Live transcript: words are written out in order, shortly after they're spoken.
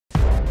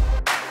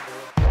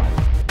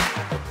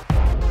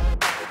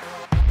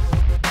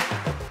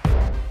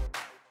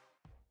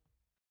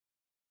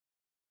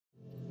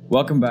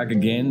Welcome back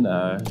again.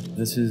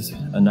 This is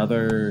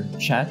another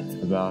chat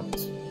about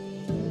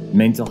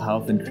mental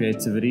health and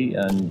creativity,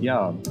 and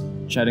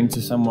chatting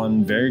to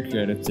someone very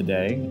creative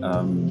today,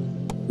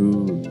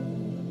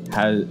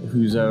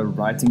 who's a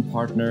writing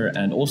partner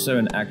and also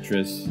an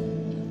actress,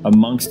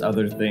 amongst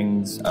other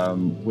things,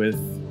 with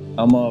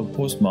Alma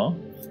Postma.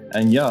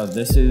 And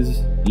this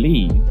is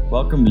Lee.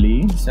 Welcome,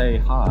 Lee. Say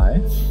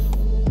hi.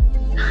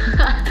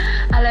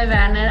 Hello,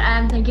 Werner,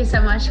 and thank you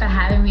so much for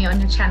having me on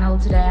your channel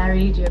today. I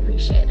really do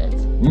appreciate it.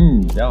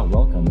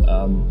 Welcome.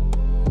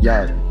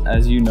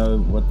 As you know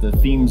what the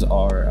themes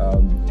are,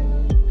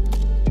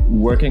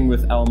 working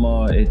with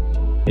Alma,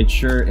 it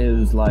sure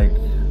is, like,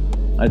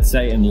 I'd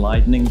say,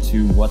 enlightening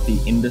to what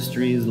the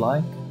industry is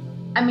like.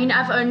 I mean,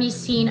 I've only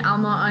seen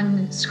Alma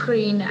on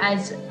screen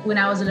as when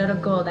I was a little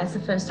girl. That's the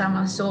first time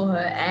I saw her,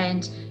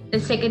 and the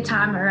second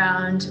time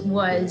around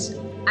was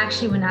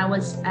actually when I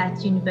was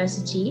at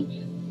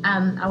university.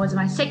 I was in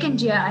my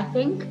second year, I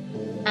think,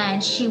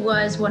 and she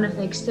was one of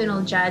the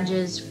external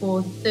judges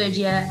for the third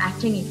year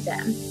acting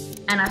exam.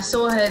 And I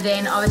saw her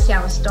then. Obviously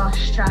I was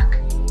starstruck,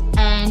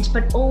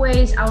 but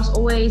I was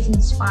always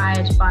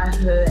inspired by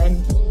her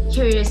and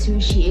curious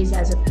who she is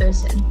as a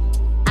person.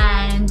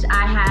 And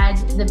I had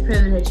the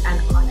privilege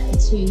and honor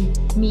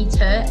to meet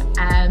her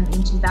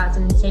in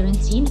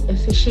 2017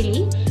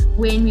 officially,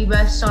 when we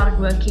both started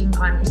working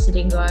on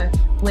Isidingo,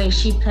 where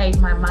she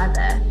played my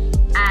mother.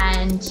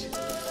 And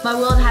my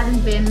world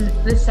hasn't been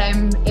the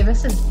same ever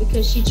since,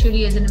 because she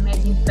truly is an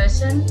amazing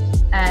person,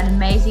 an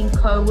amazing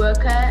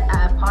co-worker,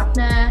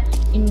 partner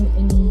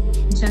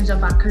in terms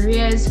of our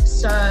careers.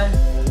 So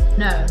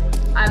no,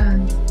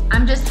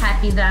 I'm just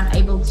happy that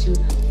I'm able to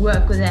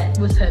work with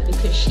her,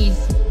 because she's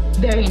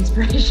very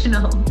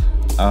inspirational.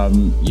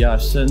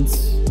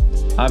 Since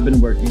I've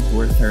been working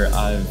with her,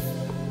 I've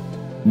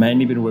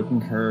mainly been working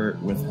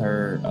with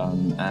her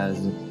as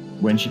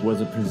when she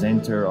was a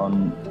presenter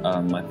on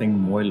I think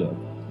Moilo.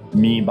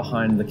 Me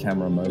behind the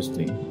camera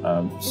mostly.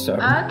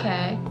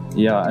 Okay.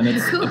 Yeah, and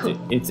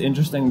it's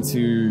interesting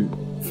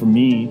for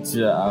me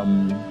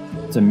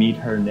to meet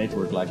her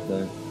network, like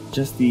the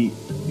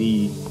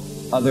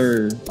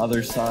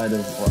other side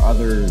of, or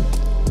other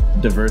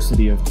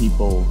diversity of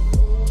people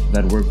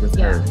that work with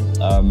her.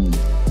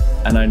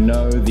 And I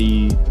know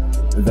the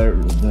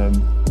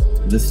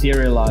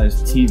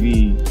serialized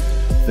TV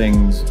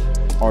things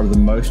are the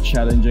most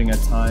challenging at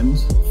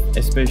times,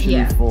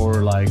 especially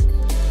for like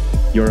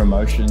your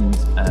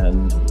emotions,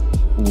 and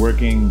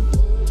working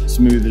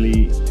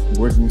smoothly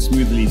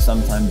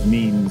sometimes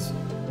means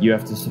you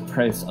have to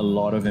suppress a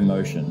lot of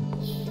emotion.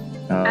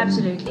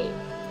 Absolutely.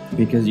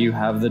 Because you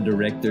have the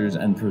directors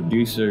and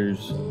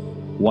producers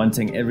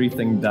wanting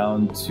everything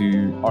down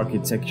to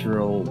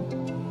architectural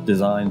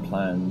design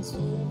plans,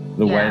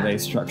 the way they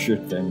structure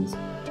things.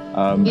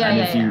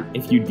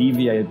 If you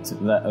deviate,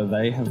 that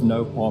they have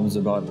no qualms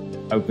about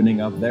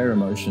opening up their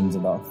emotions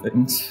about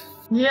things.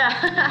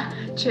 Yeah,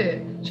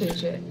 true.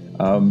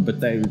 But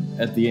they,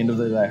 at the end of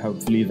the day,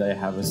 hopefully they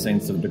have a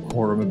sense of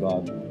decorum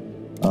about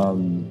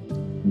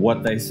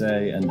what they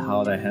say and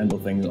how they handle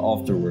things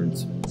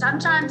afterwards.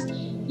 Sometimes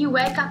you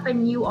wake up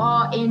and you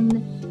are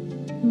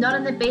not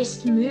in the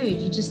best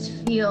mood. You just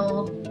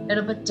feel a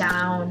little bit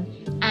down,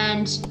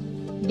 and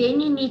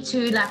then you need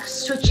to like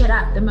switch it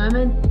up. The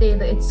moment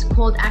it's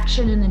called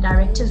action and the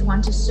directors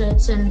want a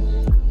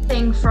certain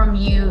thing from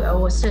you,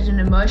 or a certain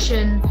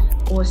emotion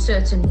or a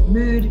certain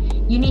mood,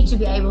 you need to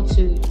be able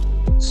to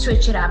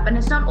switch it up. And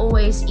it's not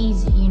always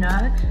easy,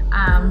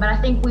 but I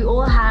think we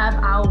all have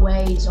our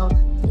ways of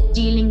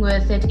dealing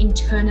with it,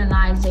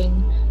 internalizing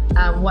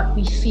what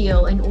we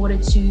feel in order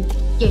to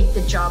get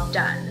the job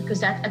done,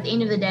 because at the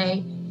end of the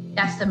day,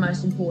 that's the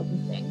most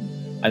important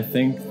thing. I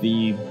think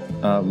the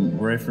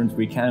reference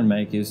we can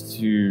make is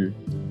to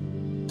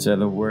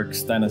the work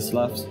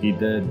Stanislavski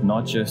did,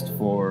 not just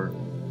for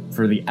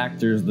the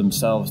actors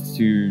themselves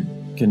to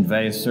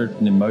convey a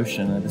certain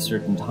emotion at a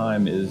certain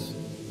time,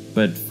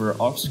 but for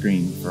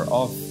off-screen,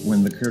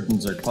 when the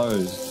curtains are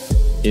closed,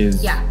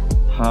 is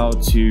how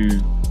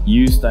to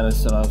use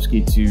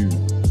Stanislavski to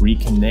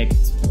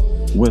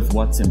reconnect with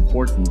what's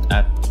important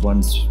at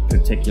one's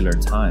particular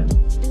time.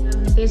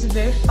 There's a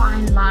very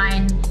fine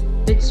line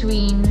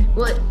between,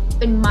 well,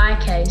 in my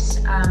case,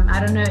 I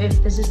don't know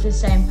if this is the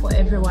same for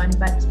everyone,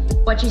 but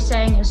what you're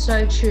saying is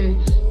so true.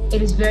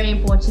 It is very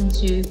important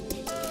to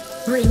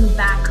bring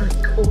back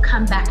or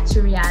come back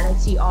to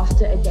reality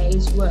after a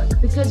day's work,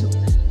 because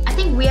I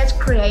think we as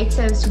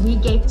creatives, we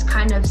get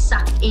kind of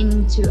sucked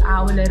into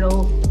our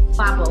little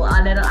bubble,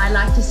 I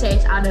like to say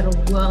it's our little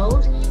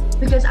world,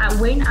 because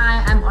when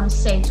I am on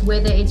set,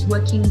 whether it's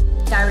working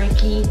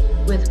directly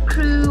with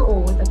crew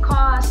or with the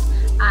cast,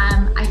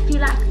 I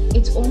feel like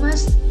it's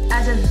almost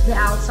as if the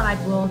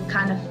outside world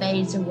kind of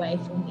fades away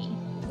from me,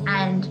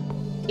 and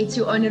it's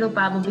your own little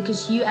bubble,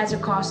 because you as a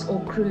cast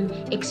or crew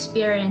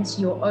experience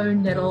your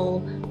own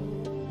little,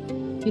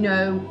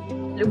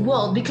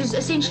 world, because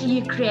essentially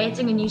you're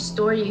creating a new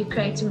story, you're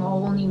creating a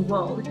whole new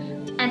world.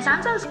 And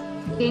sometimes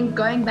then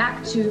going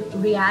back to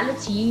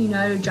reality,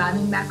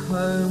 driving back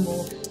home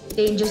or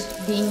than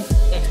just being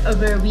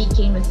over a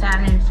weekend with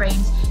family and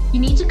friends. You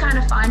need to kind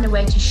of find a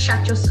way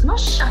to not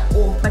shut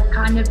off, but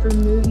kind of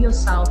remove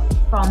yourself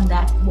from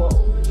that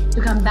world,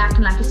 to come back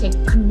and, like I said,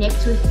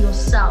 connect with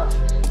yourself,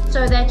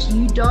 so that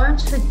you don't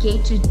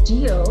forget to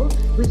deal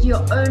with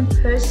your own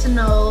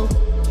personal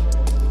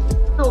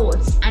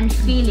thoughts and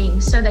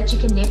feelings, so that you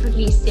can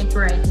definitely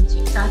separate the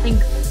two. So I think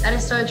that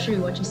is so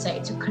true what you say,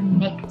 to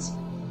connect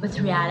with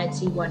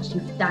reality once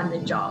you've done the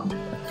job.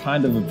 I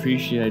kind of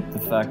appreciate the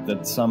fact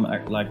that some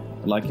act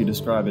like you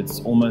describe, it's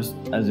almost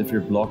as if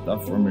you're blocked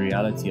off from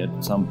reality at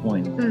some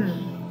point.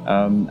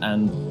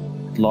 And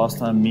last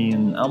time me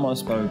and Alma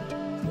spoke,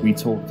 we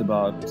talked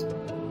about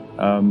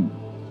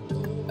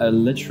a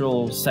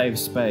literal safe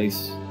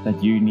space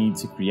that you need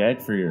to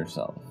create for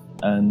yourself.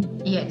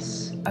 And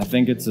yes, I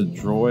think it's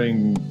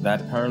drawing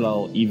that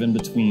parallel even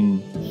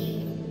between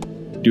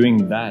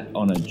doing that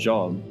on a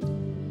job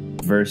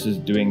versus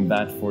doing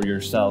that for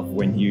yourself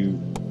when you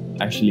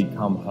actually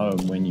come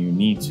home, when you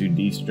need to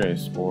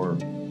de-stress, or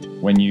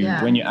when you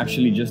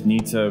actually just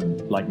need to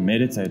like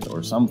meditate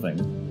or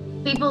something.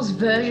 People's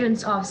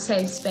versions of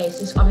safe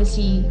space is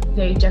obviously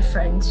very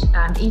different.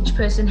 Each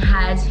person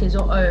has his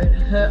or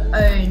her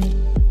own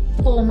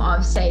form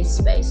of safe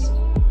space.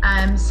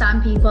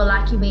 Some people,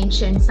 like you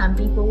mentioned, some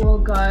people will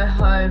go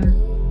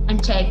home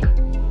and take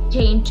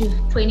 10 to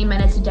 20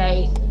 minutes a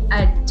day,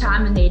 a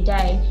time in their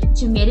day,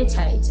 to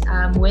meditate,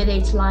 whether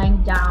it's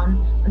lying down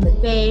on the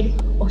bed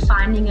or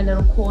finding a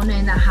little corner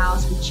in the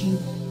house which you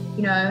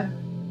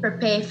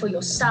prepare for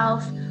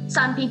yourself.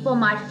 Some people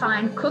might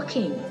find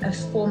cooking a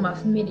form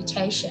of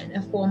meditation,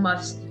 a form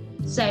of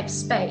safe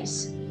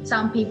space.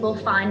 Some people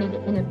find it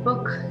in a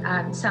book.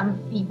 Some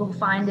people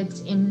find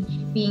it in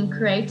being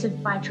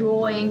creative by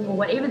drawing, or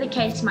whatever the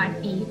case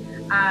might be.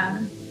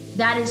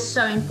 That is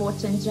so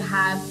important to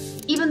have.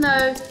 Even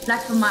though,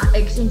 like for my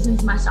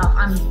instance, myself,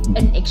 I'm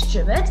an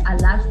extrovert. I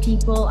love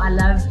people. I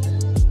love,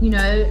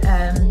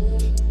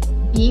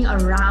 being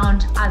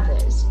around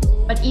others.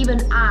 But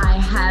even I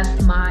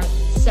have my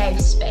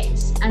safe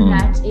space, and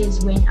that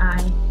is when I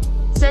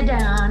sit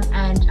down,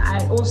 and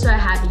I also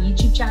have a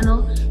YouTube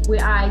channel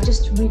where I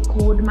just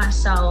record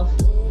myself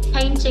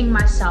painting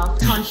myself,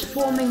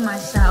 transforming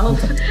myself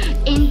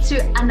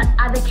into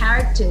other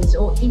characters,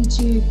 or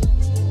into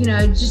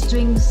just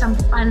doing some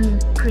fun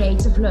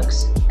creative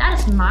looks. That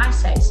is my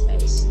safe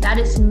space. That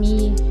is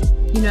me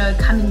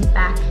coming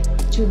back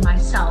to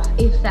myself,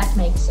 if that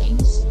makes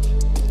sense.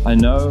 I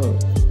know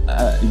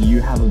you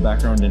have a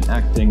background in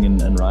acting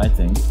and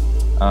writing.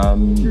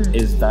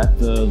 Is that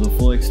the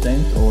full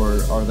extent,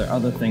 or are there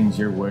other things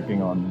you're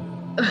working on?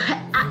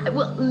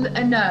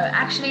 No,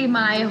 actually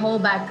my whole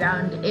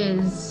background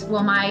is,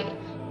 my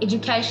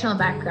educational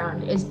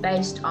background is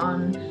based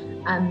on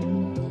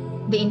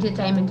the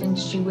entertainment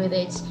industry, whether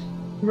it's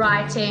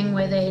writing,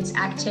 whether it's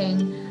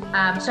acting.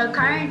 So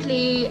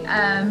currently,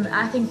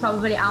 I think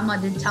probably Alma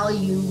did tell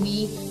you,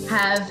 we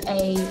have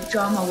a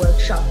drama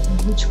workshop,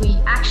 which we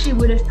actually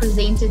would have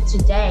presented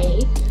today,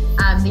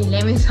 the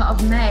 11th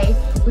of May.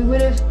 We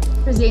would have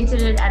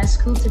presented it at a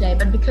school today,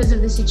 but because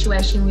of the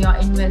situation we are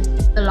in with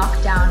the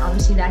lockdown,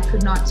 obviously that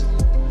could not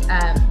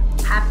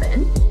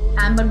happen.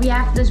 But we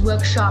have this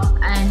workshop,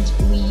 and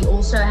we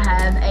also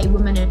have a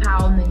women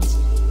empowerment.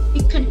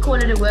 You could call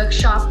it a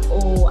workshop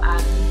or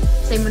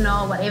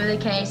seminar, whatever the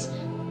case.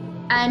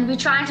 And we're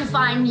trying to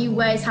find new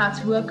ways how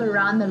to work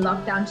around the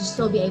lockdown to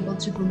still be able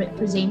to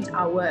present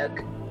our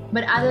work.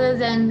 But other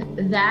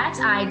than that,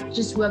 I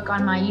just work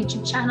on my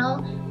YouTube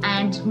channel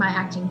and my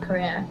acting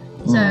career.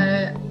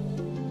 So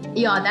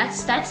yeah,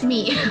 that's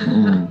me.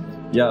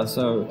 Yeah,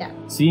 so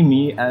see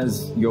me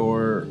as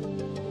your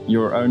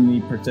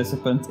only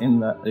participant in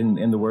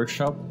the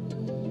workshop.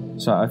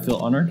 So I feel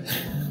honored.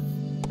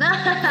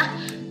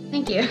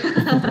 Thank you.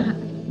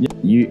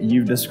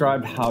 You've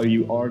described how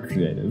you are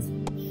creative.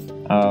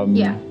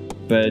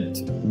 But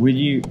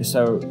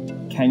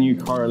can you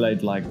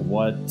correlate like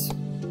what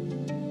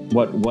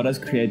does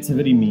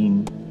creativity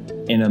mean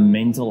in a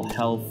mental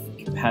health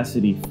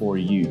capacity for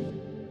you?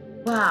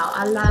 Wow,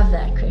 I love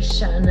that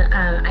question.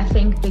 I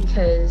think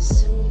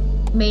because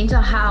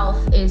mental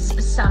health is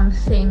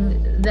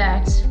something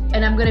that,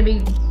 and I'm going to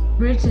be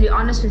brutally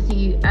honest with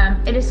you,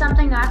 it is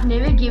something I've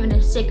never given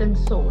a second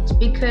thought,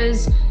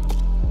 because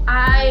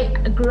I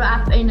grew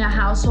up in a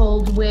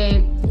household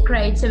where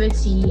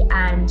creativity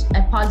and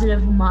a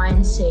positive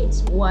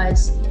mindset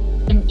was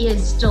and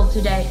is still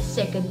today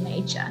second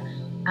nature.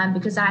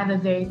 Because I have a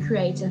very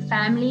creative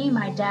family.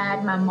 My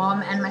dad, my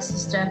mom, and my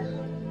sister,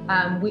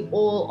 we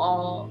all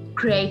are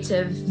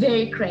creative,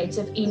 very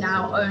creative in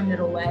our own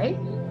little way.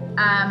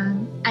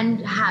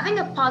 And having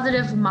a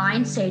positive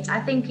mindset,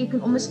 I think you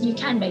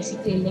can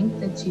basically link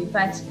the two.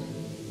 But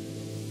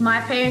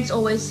my parents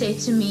always said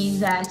to me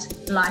that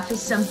life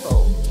is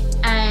simple,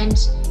 and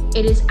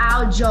it is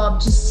our job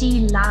to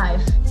see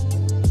life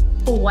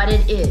for what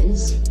it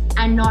is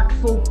and not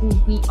for who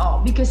we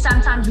are, because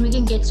sometimes we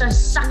can get so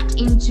sucked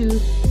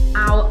into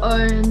our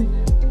own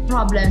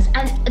problems,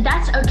 and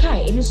that's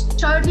okay. It is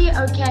totally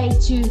okay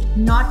to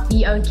not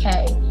be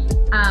okay.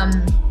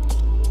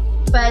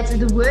 But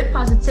the word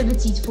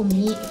positivity for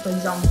me, for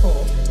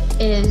example,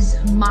 is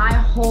my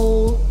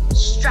whole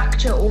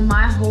structure or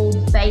my whole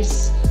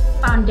base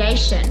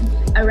foundation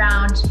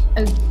around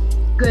a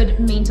good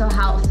mental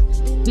health.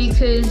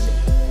 Because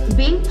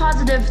being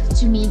positive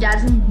to me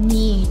doesn't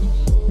mean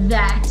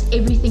that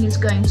everything is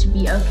going to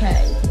be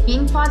okay.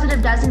 Being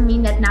positive doesn't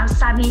mean that now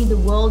suddenly the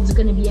world's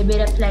going to be a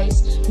better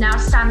place. Now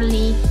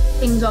suddenly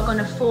things are going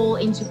to fall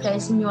into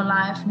place in your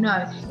life.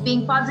 No,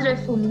 being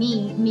positive for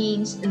me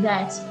means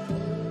that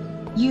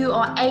you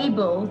are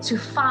able to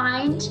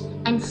find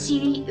and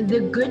see the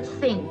good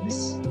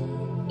things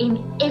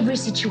in every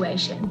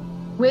situation,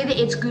 whether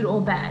it's good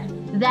or bad.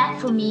 That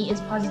for me is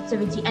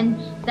positivity, and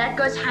that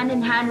goes hand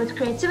in hand with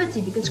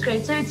creativity, because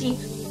creativity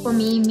for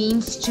me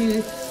means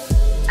to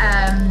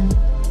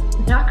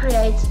not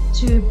create,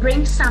 to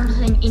bring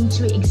something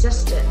into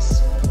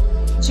existence,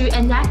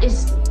 and that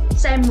is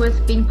same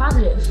with being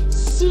positive,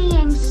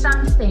 seeing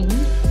something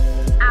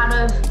out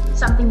of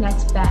something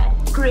that's bad,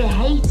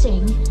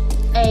 creating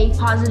a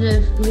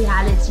positive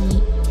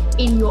reality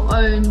in your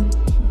own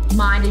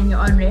mind, in your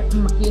own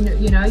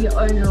your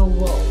own little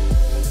world.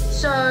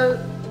 So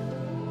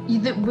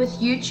with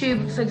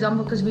YouTube, for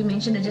example, because we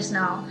mentioned it just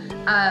now,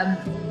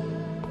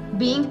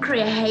 being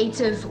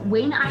creative,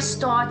 when I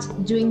start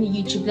doing the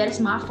YouTube, that is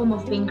my form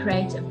of being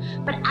creative.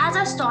 But as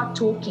I start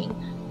talking,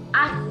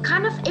 I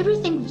kind of,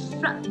 everything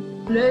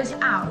blurs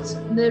out.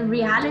 The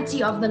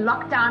reality of the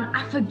lockdown,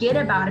 I forget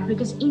about it,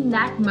 because in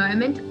that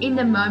moment, in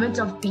the moment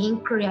of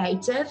being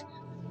creative,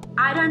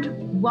 I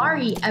don't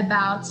worry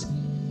about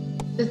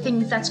the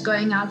things that's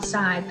going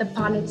outside, the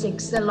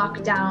politics, the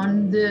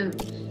lockdown,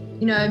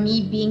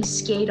 me being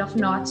scared of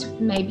not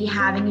maybe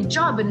having a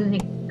job in a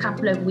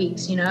couple of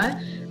weeks,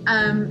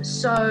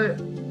 So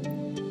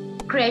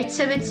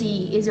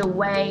creativity is a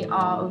way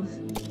of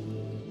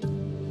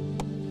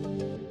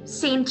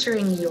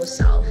centering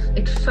yourself.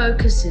 It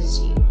focuses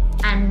you,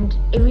 and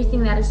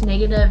everything that is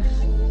negative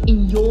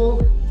in your,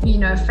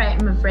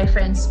 frame of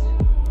reference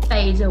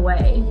fades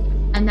away.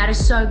 And that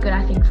is so good,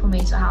 I think, for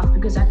mental health,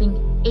 because I think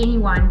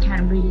anyone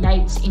can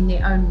relate in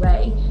their own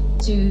way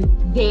to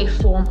their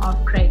form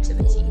of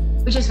creativity,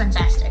 which is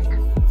fantastic.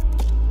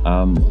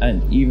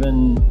 And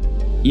even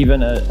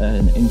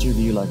an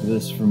interview like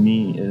this for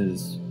me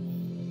is,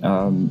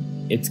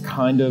 it's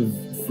kind of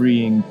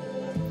freeing,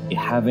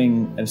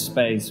 having a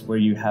space where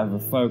you have a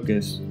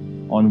focus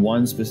on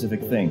one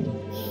specific thing.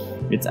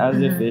 It's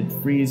as if it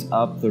frees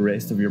up the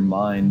rest of your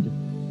mind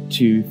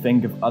to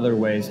think of other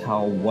ways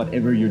how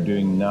whatever you're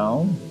doing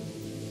now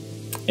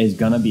is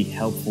gonna be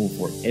helpful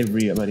for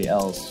everybody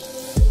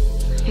else,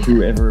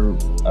 whoever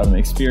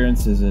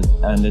experiences it.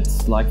 And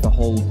it's like the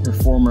whole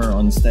performer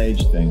on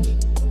stage thing.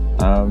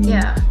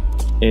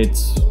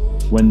 It's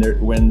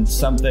when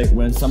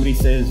somebody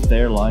says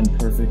their line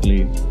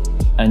perfectly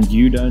and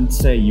you don't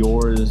say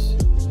yours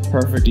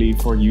perfectly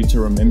for you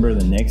to remember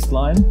the next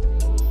line,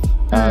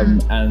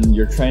 and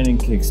your training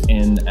kicks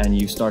in and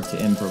you start to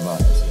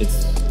improvise.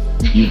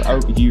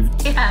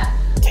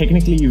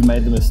 Technically you've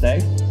made the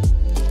mistake,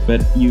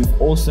 but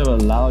you've also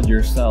allowed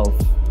yourself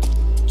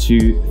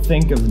to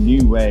think of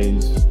new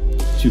ways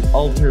to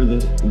alter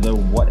the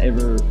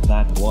whatever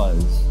that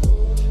was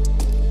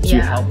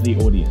to help the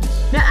audience.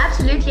 No,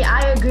 absolutely,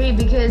 I agree,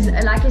 because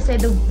like I said,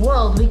 the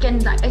world, I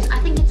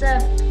think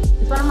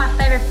it's one of my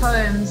favorite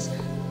poems.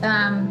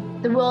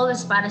 The world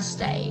is but a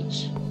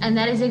stage, and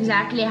that is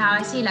exactly how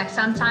I see. Like,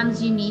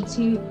 sometimes you need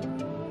to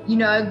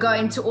go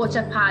into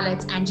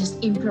autopilot and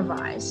just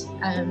improvise,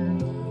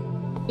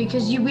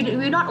 because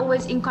we're not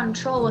always in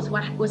control with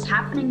what was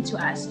happening to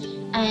us,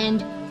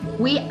 and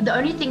the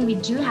only thing we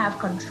do have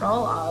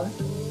control of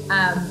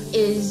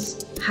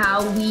is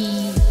how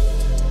we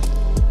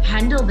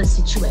handle the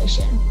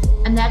situation.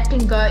 And that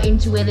can go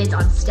into whether it's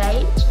on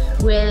stage,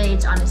 whether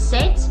it's on a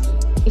set.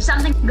 If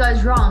something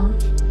goes wrong,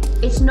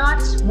 it's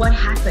not what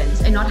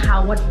happens and not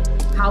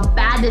how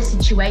bad the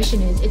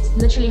situation is. It's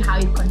literally how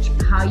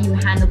you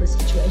handle the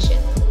situation,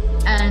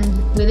 and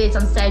whether it's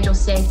on stage or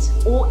set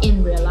or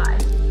in real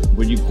life.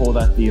 Would you call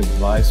that the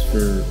advice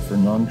for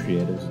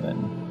non-creatives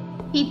then?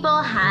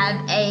 People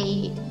have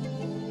a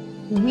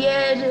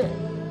weird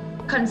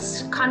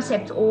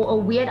concept or a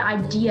weird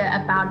idea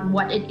about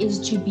what it is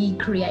to be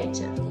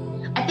creative.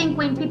 I think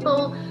when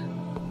people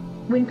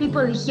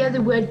hear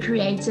the word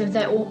creative,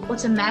 they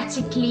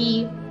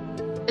automatically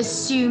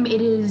assume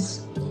it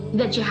is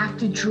that you have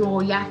to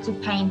draw, you have to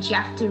paint, you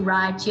have to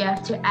write, you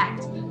have to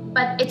act.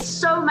 But it's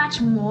so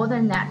much more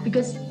than that,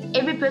 because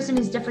every person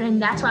is different,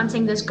 and that's why I'm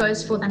saying this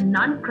goes for the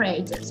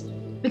non-creatives,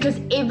 because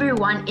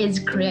everyone is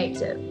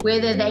creative,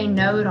 whether they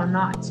know it or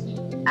not.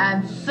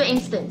 For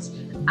instance,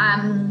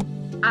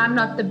 I'm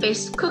not the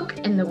best cook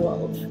in the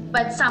world,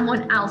 but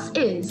someone else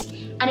is.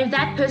 And if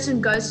that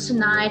person goes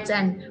tonight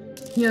and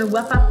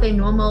whip up their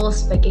normal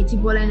spaghetti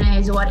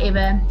bolognese or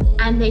whatever,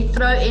 and they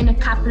throw in a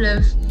couple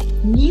of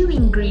new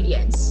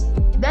ingredients,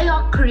 they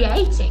are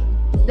creating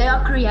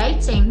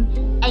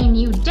a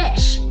new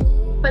dish,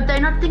 but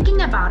they're not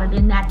thinking about it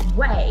in that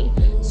way.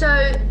 So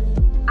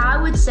I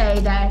would say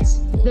that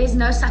there's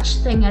no such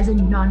thing as a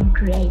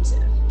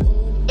non-creative.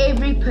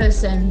 every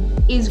person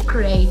is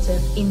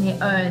creative in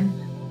their own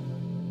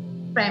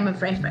frame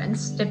of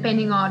reference,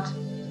 depending on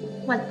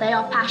what they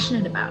are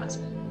passionate about.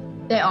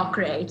 They are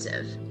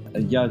creative.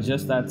 Yeah,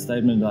 just that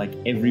statement, like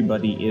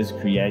everybody is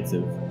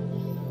creative.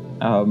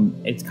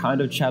 It's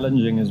kind of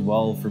challenging as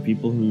well for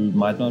people who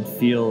might not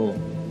feel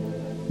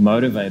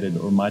motivated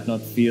or might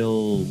not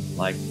feel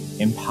like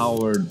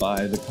empowered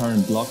by the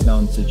current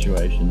lockdown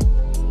situation.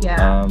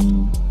 Yeah.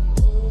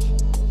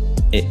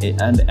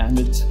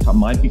 It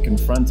might be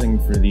confronting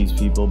for these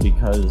people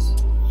because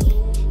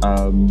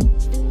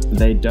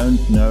they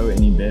don't know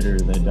any better.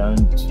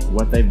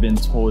 What they've been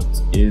taught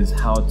is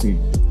how to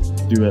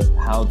do it,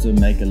 how to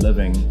make a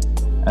living.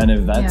 And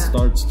if that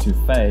starts to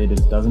fade,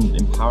 it doesn't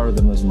empower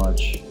them as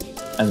much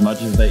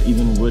as they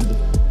even would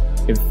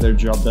if their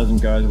job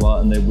doesn't go as well,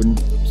 and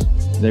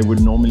they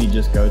would normally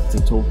just go to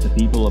talk to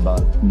people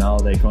about it. Now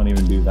they can't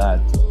even do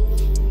that.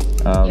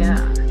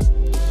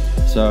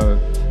 So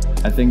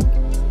I think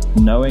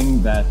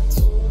knowing that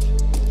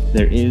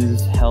there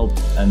is help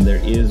and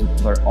there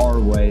are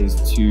ways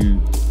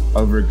to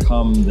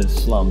overcome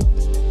this slump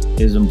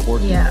is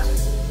important.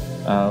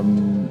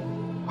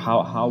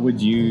 How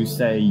would you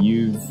say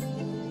you've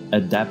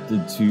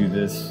adapted to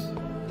this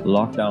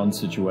lockdown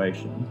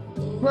situation?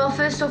 Well,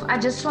 first off, I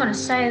just want to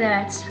say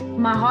that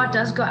my heart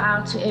does go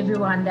out to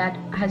everyone that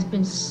has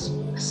been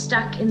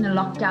stuck in the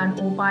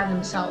lockdown all by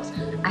themselves.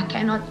 I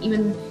cannot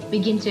even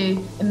begin to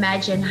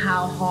imagine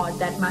how hard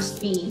that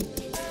must be.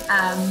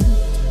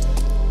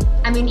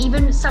 I mean,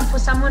 even for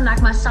someone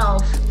like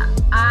myself,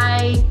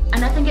 I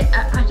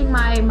think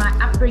my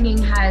upbringing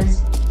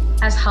has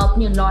helped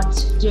me a lot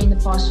during the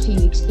past few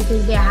weeks,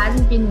 because there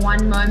hasn't been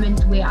one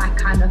moment where I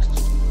kind of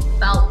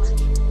felt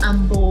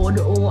I'm bored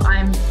or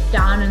I'm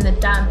down in the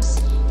dumps.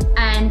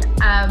 And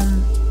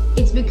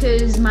it's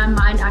because my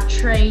mind are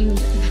trained.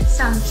 It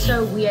sounds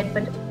so weird,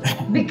 but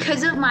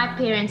because of my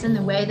parents and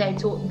the way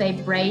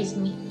they raised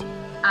me,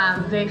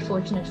 I'm very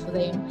fortunate for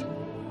them.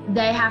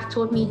 They have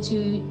taught me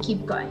to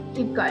keep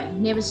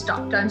going, never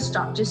stop, don't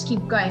stop, just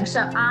keep going.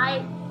 So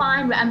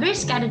I'm very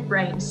scattered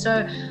brain.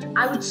 So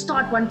I would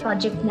start one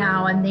project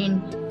now and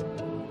then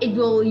it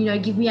will,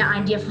 give me an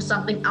idea for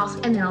something else,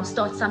 and then I'll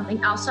start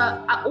something else. So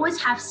I always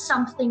have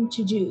something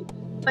to do,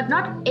 but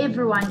not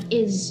everyone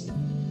is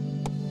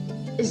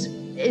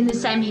in the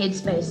same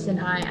headspace than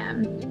I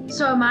am.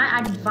 So my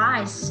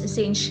advice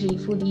essentially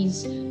for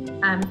these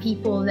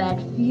people that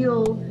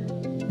feel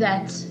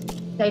that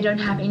they don't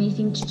have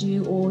anything to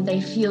do or they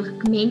feel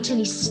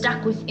mentally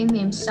stuck within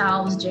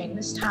themselves during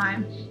this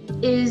time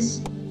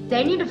is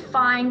they need to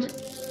find,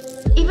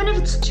 even if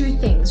it's 2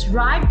 things,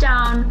 write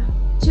down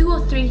 2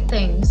 or 3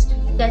 things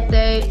that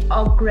they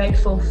are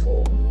grateful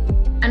for.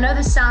 I know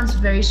this sounds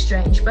very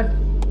strange, but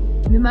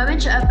the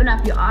moment you open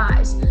up your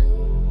eyes,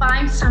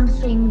 find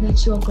something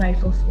that you're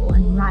grateful for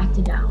and write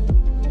it down.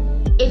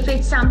 If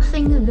it's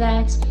something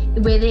that,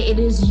 whether it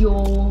is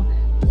your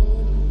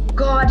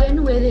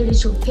garden, whether it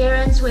is your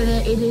parents, whether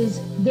it is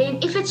them,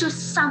 if it's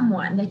just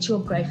someone that you're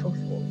grateful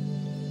for,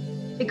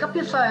 pick up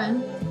your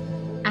phone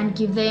and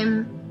give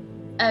them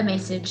a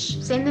message,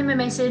 send them a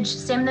message,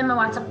 send them a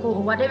WhatsApp call,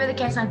 or whatever the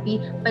case might be,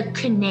 but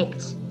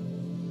connect.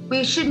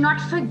 We should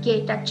not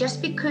forget that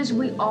just because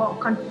we are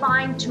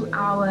confined to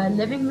our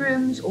living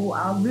rooms or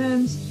our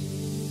rooms,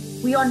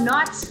 we are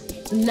not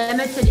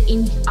limited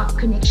in our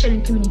connection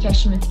and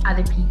communication with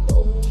other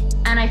people.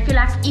 And I feel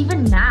like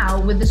even now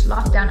with this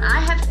lockdown,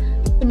 I have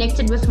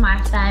connected with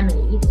my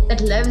family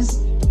that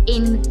lives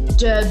in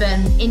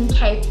Durban, in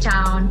Cape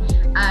Town,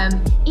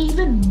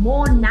 even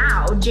more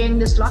now during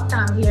this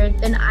lockdown period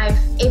than I've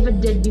ever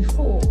did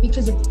before,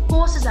 because it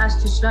forces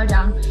us to slow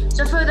down.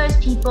 So for those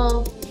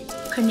people,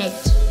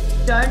 connect.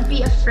 Don't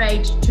be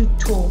afraid to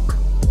talk.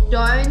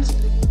 Don't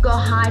go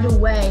hide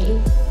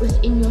away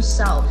within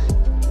yourself.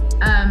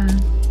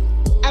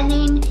 And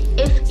then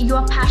if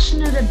you're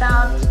passionate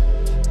about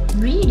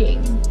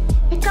reading,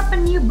 pick up a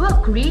new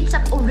book, read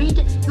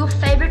your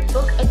favorite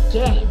book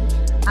again.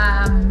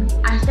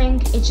 I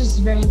think it's just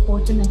very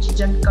important that you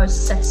don't go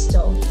sit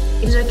still.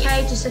 It's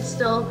okay to sit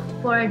still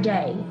for a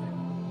day,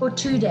 for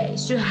 2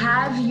 days, to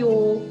have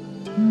your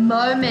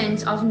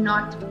moment of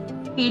not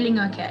feeling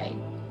okay.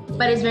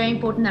 But it's very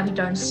important that we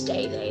don't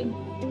stay there.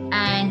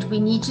 And we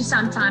need to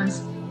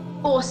sometimes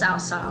force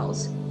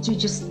ourselves to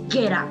just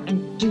get up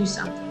and do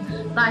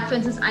something. Like, for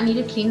instance, I need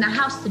to clean the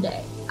house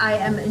today. I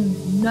am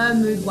in no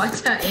mood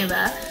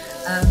whatsoever.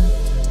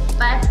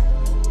 But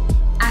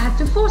I have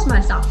to force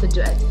myself to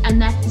do it.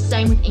 And that's the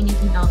same with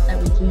anything else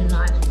that we do in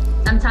life.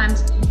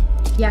 Sometimes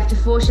you have to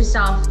force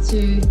yourself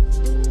to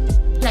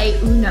play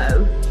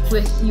Uno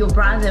with your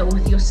brother or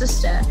with your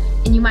sister.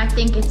 And you might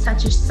think it's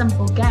such a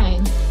simple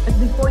game, but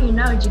before you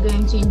know it, you're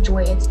going to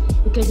enjoy it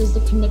because it's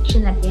the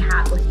connection that we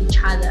have with each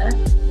other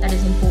that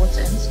is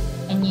important.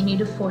 And you need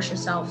to force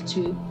yourself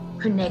to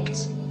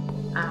connect.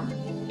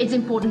 It's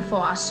important for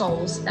our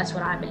souls. That's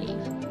what I believe.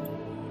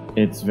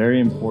 It's very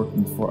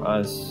important for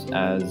us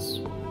as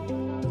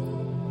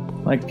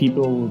like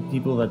people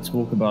that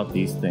talk about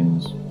these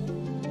things,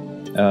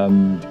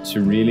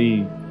 to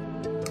really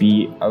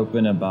be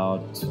open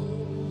about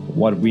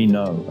what we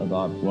know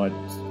about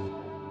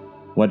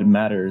what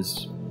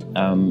matters,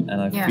 and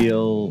I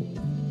feel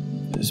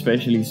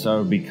especially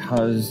so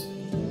because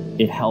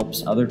it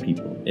helps other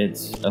people.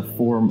 It's a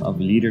form of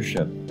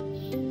leadership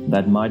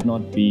that might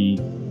not be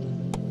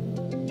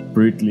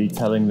brutally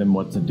telling them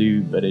what to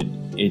do, but it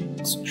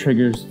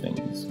triggers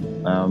things.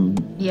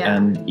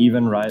 And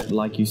even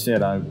like you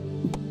said,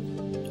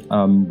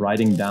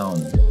 writing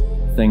down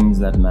things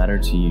that matter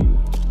to you,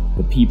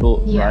 the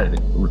people,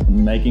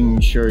 making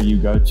sure you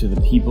go to the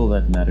people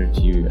that matter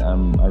to you.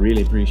 I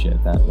really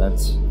appreciate that.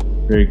 That's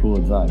very cool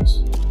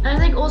advice. And I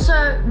think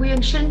also we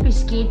shouldn't be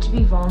scared to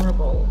be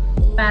vulnerable,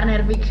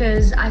 Werner,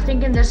 because I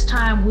think in this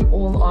time we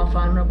all are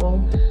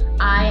vulnerable.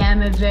 I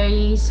am a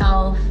very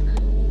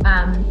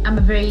I'm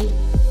a very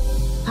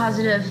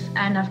positive,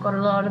 and I've got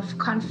a lot of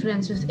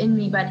confidence within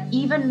me, but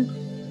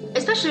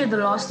especially the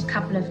last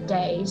couple of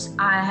days,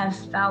 I have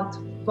felt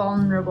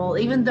vulnerable.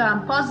 Even though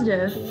I'm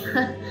positive,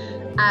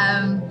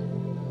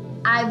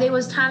 there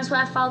was times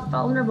where I felt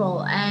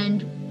vulnerable,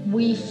 and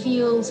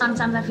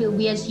sometimes I feel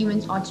we as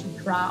humans are too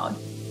proud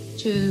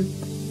to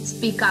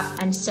speak up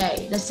and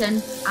say,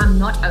 listen, I'm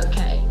not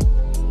okay.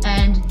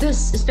 And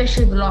this,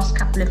 especially the last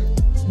couple of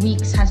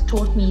weeks, has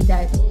taught me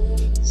that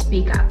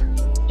speak up.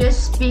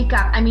 Just speak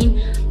up. I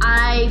mean,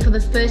 for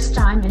the first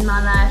time in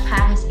my life,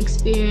 has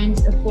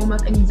experienced a form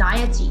of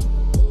anxiety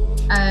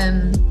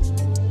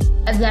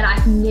that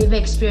I've never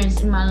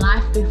experienced in my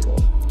life before.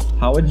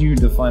 How would you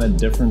define it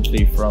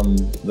differently from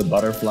the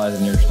butterflies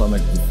in your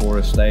stomach before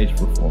a stage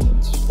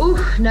performance?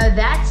 No,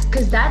 that's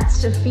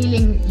a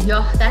feeling,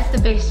 that's the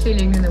best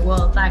feeling in the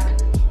world. Like,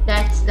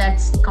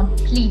 that's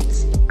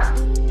complete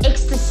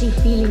ecstasy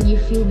feeling you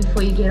feel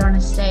before you get on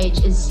a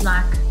stage. Is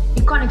like,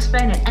 you can't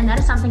explain it, and that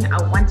is something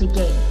I want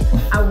again.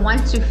 I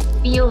want to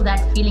feel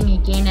that feeling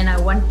again, and I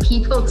wish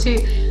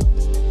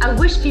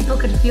people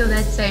could feel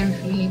that same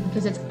feeling,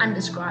 because it's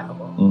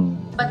indescribable.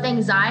 But the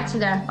anxiety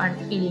that I find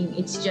feeling,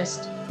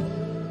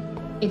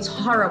 it's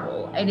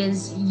horrible.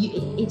 It's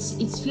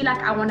feel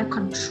like I want to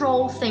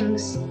control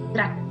things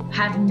that I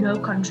have no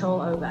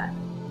control over.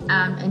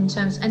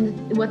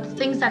 What the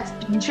things that's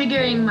been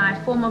triggering my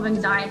form of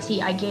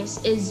anxiety, I guess,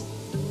 is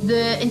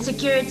the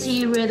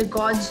insecurity with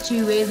regards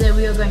to whether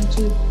we are going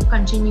to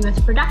continue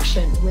with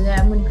production, whether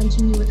I'm going to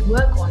continue with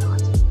work or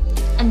not.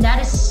 And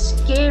that is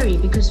scary,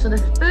 because for the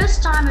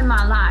first time in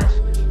my life,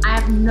 I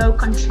have no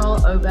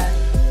control over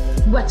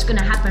what's going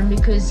to happen,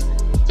 because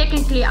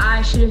technically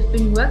I should have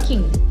been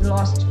working the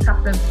last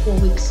couple of 4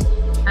 weeks,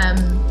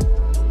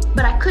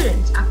 but I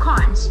couldn't, I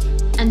can't.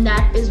 And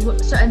that is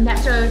so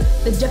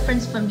the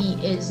difference for me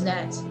is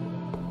that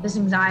this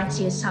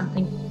anxiety is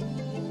something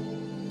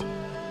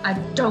I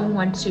don't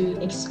want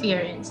to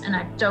experience, and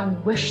I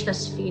don't wish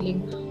this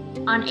feeling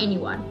on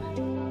anyone.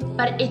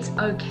 But it's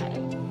okay.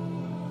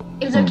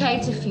 It's okay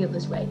to feel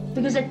this way,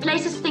 because it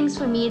places things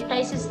for me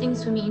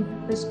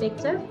in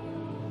perspective,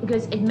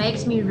 because it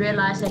makes me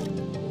realize that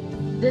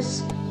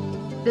this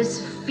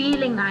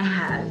feeling I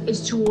have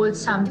is towards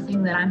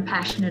something that I'm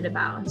passionate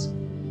about.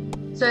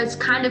 So it's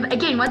kind of,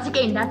 once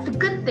again, that's the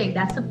good thing.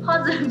 That's the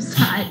positive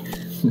side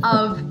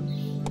of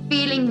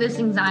feeling this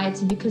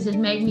anxiety, because it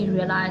made me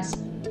realize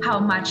how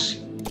much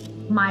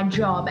my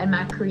job and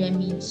my career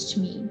means to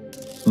me.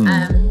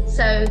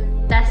 So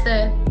that's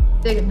the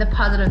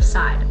positive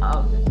side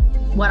of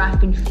what I've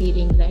been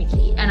feeling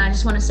lately. And I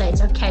just want to say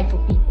it's okay for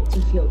people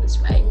to feel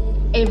this way.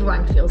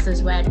 Everyone feels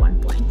this way at one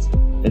point.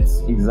 It's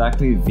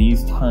exactly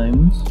these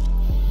times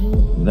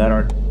that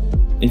are,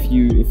 if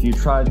you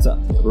try to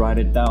write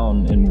it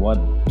down in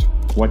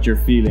what you're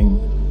feeling,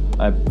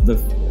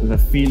 the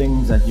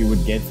feelings that you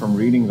would get from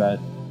reading that,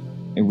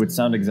 it would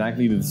sound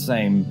exactly the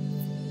same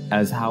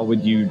as how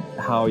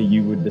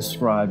you would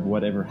describe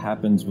whatever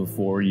happens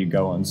before you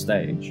go on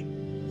stage,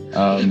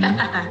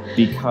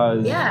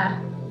 because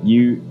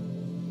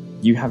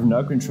you have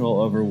no control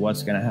over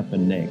what's going to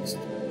happen next.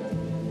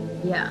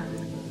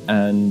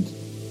 And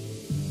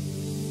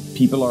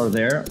people are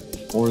there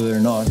or they're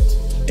not.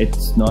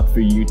 It's not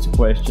for you to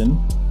question.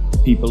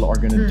 People are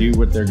going to do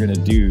what they're going to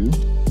do.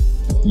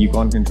 You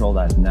can't control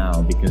that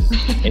now, because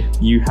if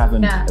you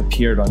haven't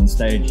appeared on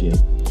stage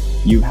yet,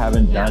 you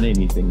haven't done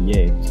anything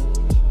yet.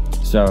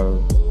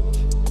 So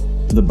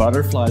the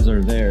butterflies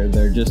are there.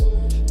 They're just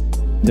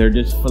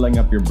filling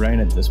up your brain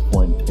at this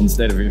point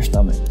instead of your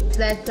stomach.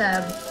 That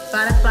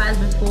butterflies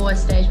before a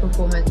stage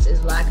performance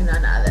is like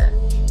none other.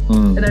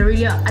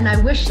 And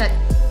I wish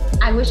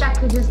I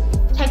could just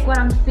take what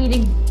I'm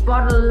feeling,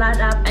 bottle that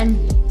up,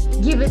 and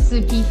give it to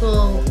the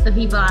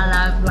people I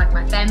love, like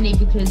my family,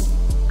 because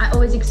I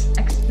always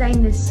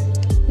explain this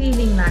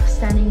feeling like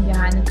standing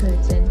behind the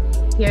curtain,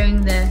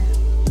 hearing the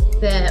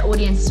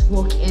audience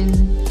walk in,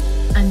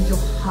 and your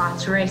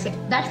heart's racing.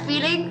 That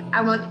feeling,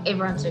 I want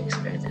everyone to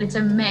experience it. It's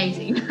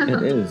amazing.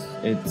 It is.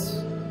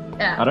 It's.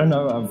 I don't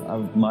know. I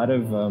might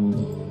have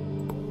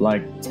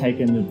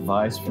taken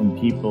advice from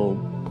people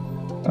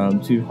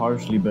too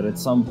harshly, but at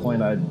some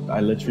point I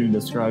literally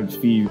described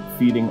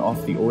feeding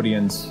off the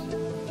audience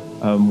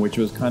which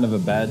was kind of a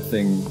bad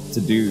thing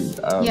to do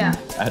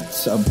at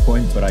some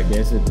point, but I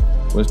guess it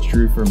was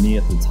true for me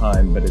at the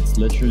time. But it's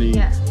literally,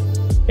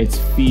 it's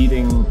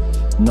feeding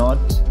not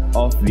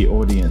off the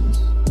audience,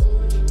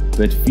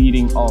 but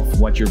feeding off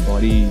what your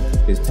body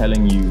is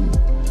telling you,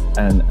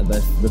 and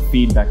the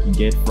feedback you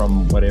get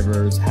from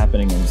whatever is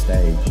happening on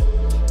stage.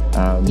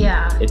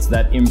 It's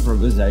that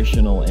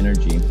improvisational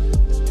energy.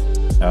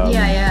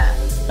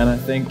 And I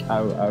think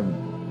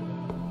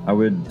I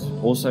would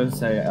also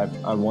say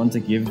I want to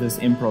give this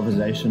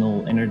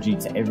improvisational energy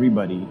to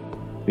everybody,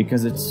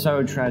 because it's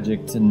so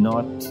tragic to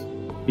not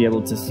be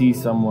able to see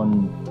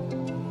someone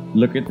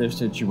look at their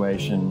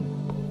situation,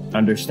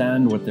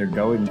 understand what they're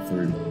going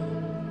through,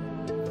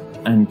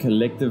 and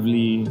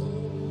collectively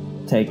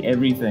take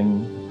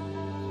everything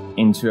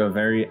into a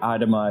very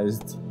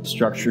itemized,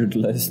 structured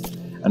list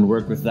and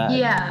work with that.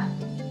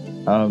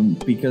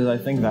 Because I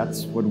think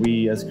that's what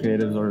we as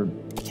creatives are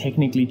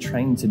technically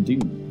trained to do.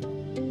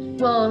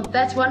 Well,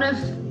 that's one of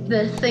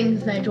the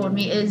things they taught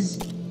me, is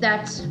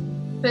that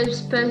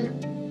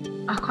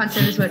I can't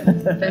say this word.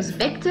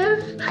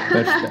 Perspective.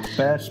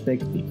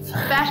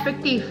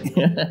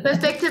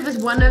 Perspective is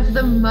one of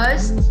the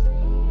most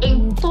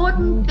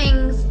important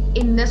things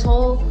in this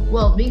whole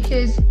world,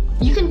 because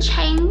you can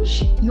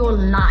change your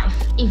life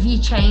if you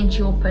change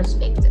your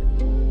perspective.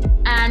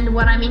 And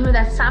what I mean with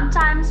that,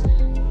 sometimes,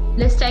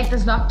 let's take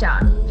this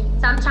lockdown.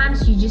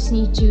 Sometimes you just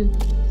need to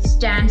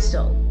stand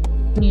still.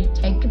 You need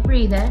to take a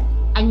breather,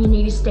 and you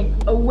need to step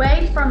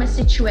away from a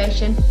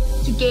situation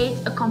to get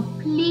a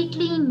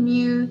completely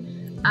new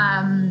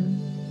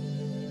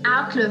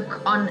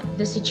outlook on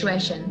the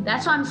situation.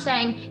 That's why I'm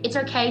saying it's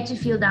okay to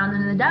feel down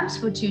in the dumps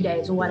for 2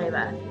 days or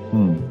whatever,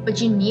 but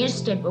you need to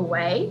step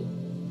away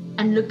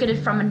and look at it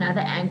from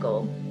another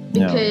angle,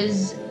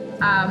 because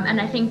and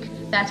I think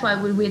that's why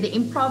where the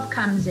improv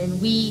comes in.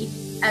 We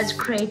as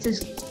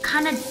creators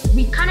kind of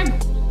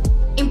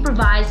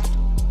improvise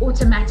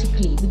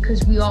automatically,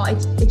 because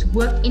it's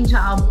worked into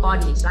our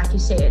bodies, like you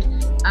said.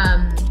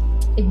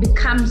 It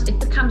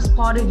becomes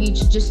part of you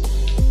to just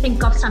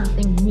think of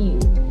something new,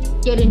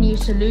 get a new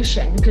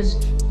solution, because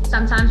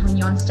sometimes when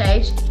you're on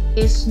stage,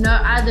 there's no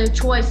other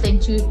choice than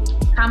to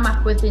come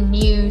up with a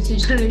new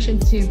solution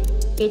to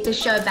get the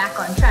show back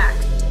on track.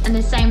 And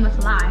the same with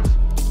life.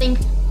 I think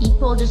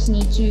people just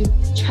need to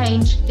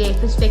change their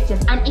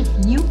perspective. And if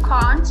you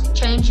can't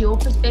change your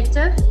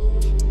perspective,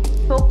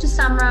 talk to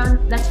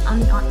someone that's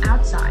on the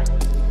outside.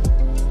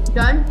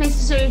 Don't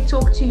necessarily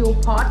talk to your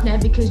partner,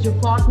 because your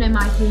partner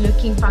might be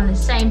looking from the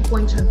same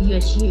point of view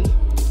as you,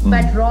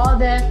 but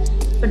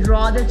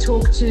rather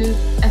talk to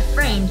a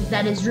friend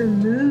that is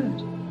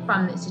removed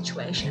from the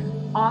situation.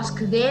 Ask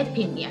their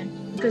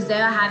opinion, because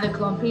they'll have a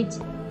complete,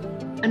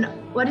 and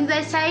what do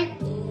they say?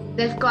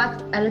 They've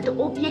got a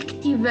little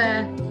objective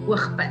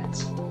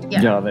oogpunt.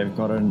 Yeah, they've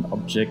got an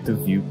objective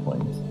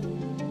viewpoint.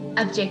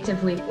 Objective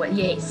viewpoint,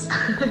 yes.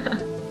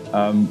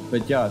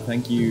 But yeah,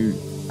 thank you.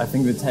 I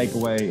think the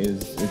takeaway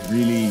is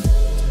really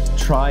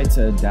try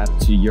to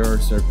adapt to your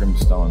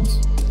circumstance,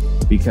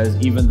 because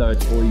even though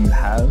it's all you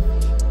have,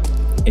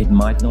 it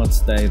might not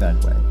stay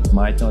that way. It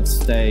might not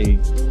stay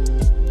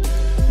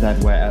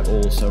that way at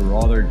all. So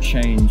rather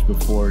change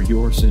before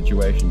your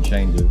situation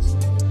changes.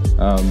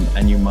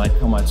 And you might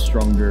come out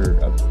stronger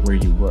where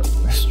you were,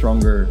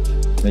 stronger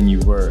than you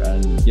were.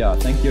 And yeah,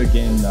 thank you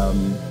again,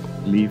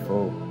 Lee,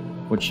 for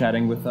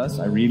chatting with us.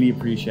 I really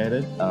appreciate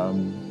it.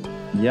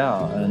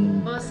 Yeah,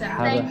 and awesome.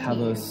 have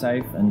a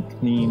safe and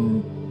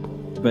clean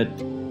but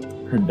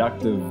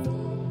productive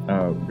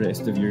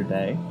rest of your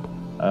day.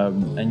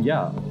 And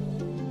yeah.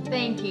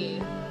 Thank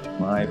you.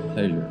 My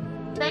pleasure.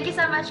 Thank you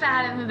so much for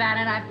having me, Van,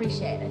 and I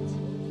appreciate it.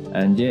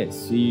 And yeah,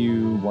 see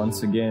you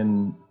once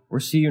again, or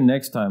see you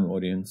next time,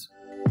 audience.